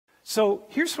So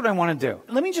here's what I want to do.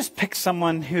 Let me just pick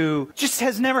someone who just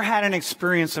has never had an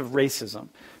experience of racism.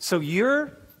 So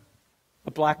you're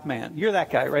a black man. You're that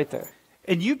guy right there.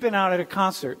 And you've been out at a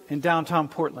concert in downtown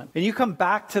Portland. And you come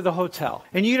back to the hotel.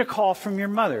 And you get a call from your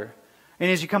mother. And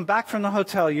as you come back from the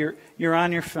hotel, you're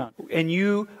on your phone. And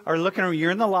you are looking,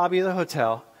 you're in the lobby of the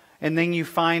hotel. And then you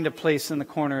find a place in the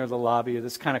corner of the lobby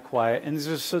that's kind of quiet. And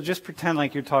so just pretend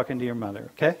like you're talking to your mother,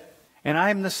 okay? And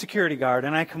I'm the security guard.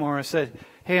 And I come over and said,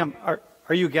 hey, are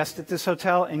you a guest at this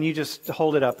hotel? And you just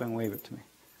hold it up and wave it to me.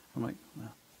 I'm like, no.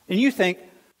 And you think,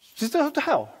 she's the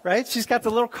hotel, right? She's got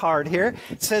the little card here.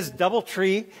 It says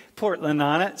Doubletree, Portland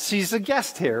on it. She's a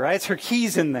guest here, right? It's her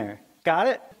keys in there. Got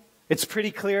it? It's pretty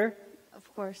clear?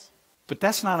 Of course. But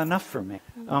that's not enough for me.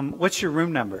 What's your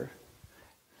room number?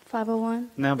 501.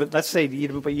 No, but let's say,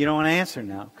 but you don't want to answer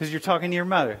now because you're talking to your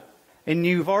mother. And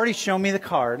you've already shown me the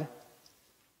card.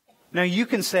 Now you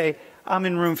can say, I'm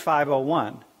in room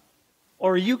 501.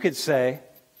 Or you could say,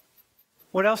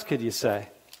 what else could you say?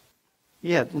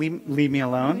 Yeah, leave me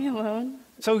alone. Leave me alone.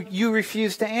 So you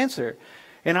refuse to answer.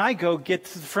 And I go get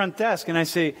to the front desk and I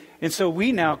say, and so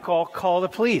we now call the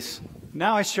police.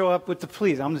 Now I show up with the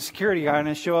police. I'm the security guard and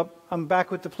I show up, I'm back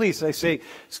with the police. I say,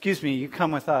 excuse me, you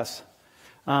come with us.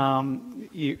 We're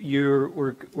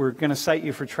going to cite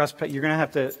you for trespass. You're going to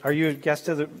have to, are you a guest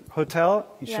of the hotel?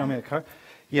 You show me the card?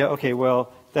 Yeah, okay,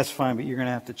 well, that's fine, but you're going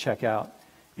to have to check out.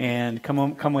 And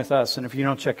come with us. And if you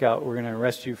don't check out, we're going to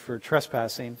arrest you for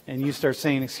trespassing. And you start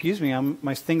saying, excuse me,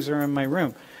 my things are in my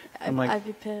room. I'm like, I'd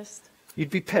be pissed.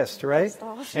 You'd be pissed, right? Pissed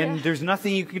off, and yeah. There's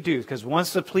nothing you could do because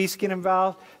once the police get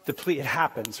involved, it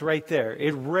happens right there.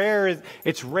 It's rare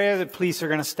that police are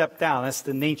going to step down. That's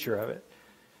the nature of it,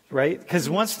 right? Because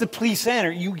once the police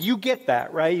enter, you get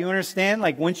that, right? You understand?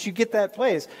 Like once you get that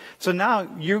place. So now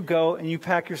you go and you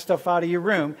pack your stuff out of your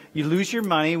room. You lose your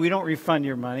money. We don't refund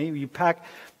your money. You pack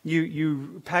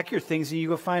your things and you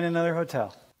go find another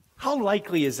hotel. How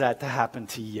likely is that to happen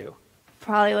to you?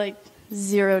 Probably like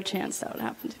 0 chance that would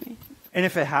happen to me. And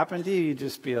if it happened to you, you'd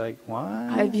just be like, what?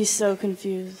 I'd be so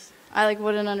confused. I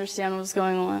wouldn't understand what was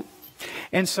going on.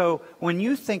 And so when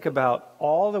you think about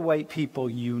all the white people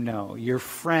you know, your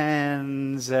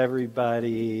friends,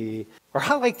 everybody, or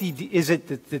how likely is it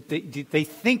that they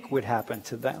think would happen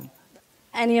to them?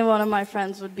 Any one of my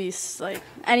friends would be like,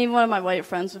 any one of my white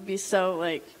friends would be so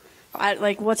like,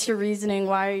 what's your reasoning?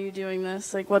 Why are you doing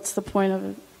this? Like, what's the point of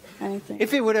it? Anything.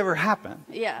 If it would ever happen.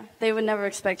 Yeah, they would never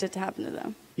expect it to happen to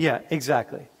them. Yeah,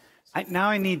 exactly.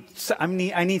 I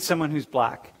need someone who's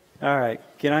black. All right,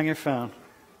 get on your phone.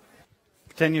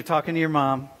 Pretend you're talking to your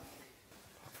mom.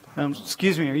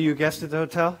 Excuse me, are you a guest at the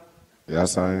hotel?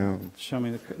 Yes, I am.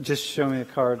 Just show me the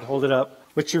card. Hold it up.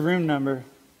 What's your room number?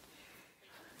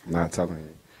 I'm not telling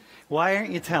you. Why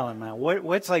aren't you telling, man?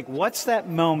 What's that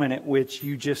moment at which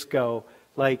you just go,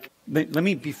 like,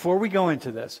 before we go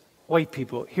into this, white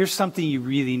people, here's something you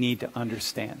really need to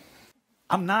understand.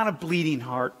 I'm not a bleeding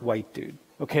heart white dude,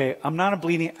 okay? I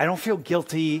don't feel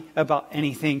guilty about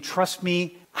anything. Trust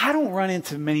me, I don't run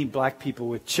into many black people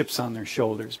with chips on their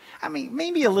shoulders. I mean,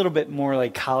 maybe a little bit more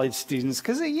like college students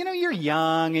because, you're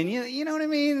young and you know what I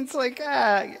mean? It's like,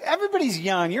 everybody's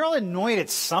young. You're all annoyed at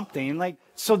something. Like,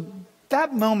 so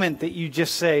that moment that you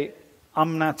just say,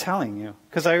 I'm not telling you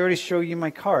because I already showed you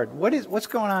my card. What's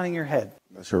going on in your head?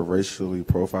 That you're racially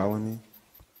profiling me?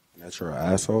 That you're an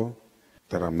asshole?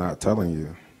 That I'm not telling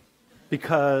you?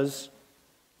 Because?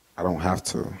 I don't have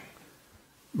to.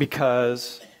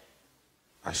 Because?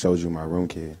 I showed you my room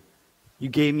key. You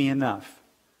gave me enough.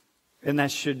 And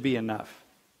that should be enough.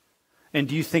 And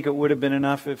do you think it would have been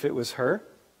enough if it was her?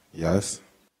 Yes.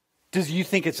 Do you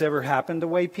think it's ever happened to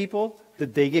white people?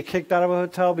 That they get kicked out of a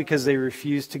hotel because they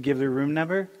refuse to give their room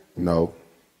number? No.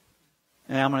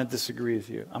 And I'm going to disagree with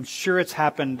you. I'm sure it's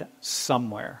happened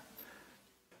somewhere.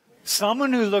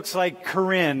 Someone who looks like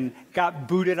Corinne got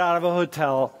booted out of a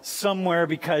hotel somewhere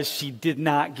because she did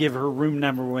not give her room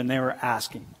number when they were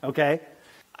asking, okay?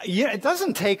 Yeah, it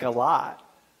doesn't take a lot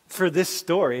for this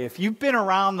story. If you've been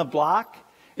around the block,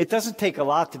 it doesn't take a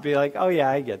lot to be like, oh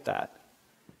yeah, I get that.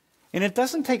 And it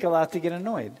doesn't take a lot to get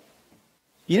annoyed.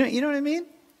 You know what I mean?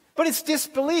 But it's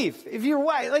disbelief. If you're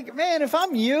white, like, man, if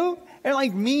I'm you, and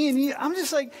like me and you, I'm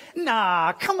just like,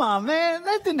 nah, come on, man.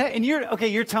 That didn't and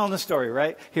you're telling the story,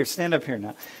 right? Here, stand up here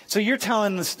now. So you're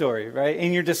telling the story, right?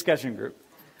 In your discussion group.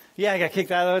 Yeah, I got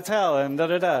kicked out of the hotel and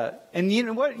da-da-da. And you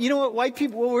know what white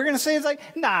people, what we're going to say is like,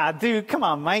 nah, dude, come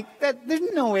on, Mike. There's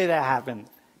no way that happened.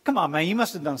 Come on, man, you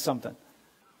must have done something.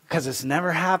 Because it's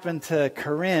never happened to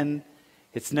Corinne.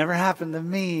 It's never happened to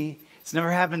me. It's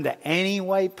never happened to any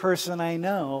white person I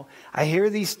know. I hear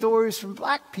these stories from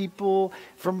black people,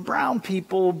 from brown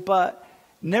people, but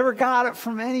Never got it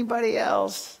from anybody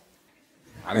else.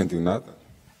 I didn't do nothing.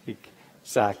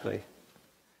 Exactly.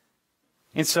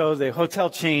 And so the hotel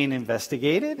chain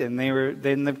investigated, and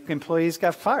then the employees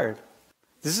got fired.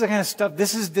 This is the kind of stuff,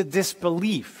 this is the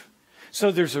disbelief.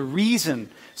 So there's a reason.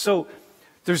 So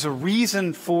there's a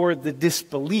reason for the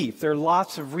disbelief. There are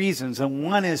lots of reasons, and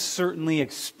one is certainly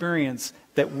experience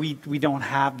that we don't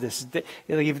have this. Like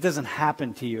if it doesn't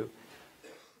happen to you.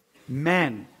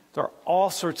 Men, there are all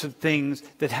sorts of things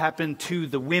that happen to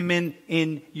the women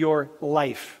in your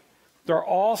life. There are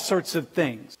all sorts of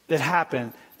things that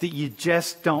happen that you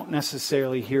just don't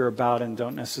necessarily hear about and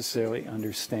don't necessarily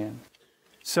understand.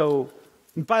 So,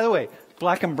 by the way,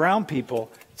 black and brown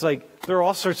people, it's like there are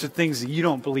all sorts of things that you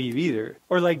don't believe either.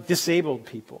 Or like disabled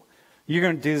people. You're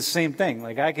going to do the same thing.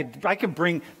 Like I could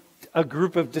bring a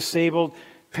group of disabled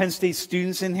Penn State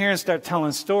students in here and start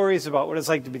telling stories about what it's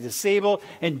like to be disabled,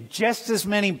 and just as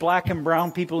many black and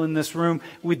brown people in this room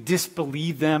would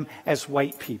disbelieve them as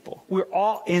white people. We're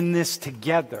all in this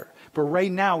together. But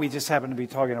right now, we just happen to be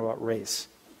talking about race.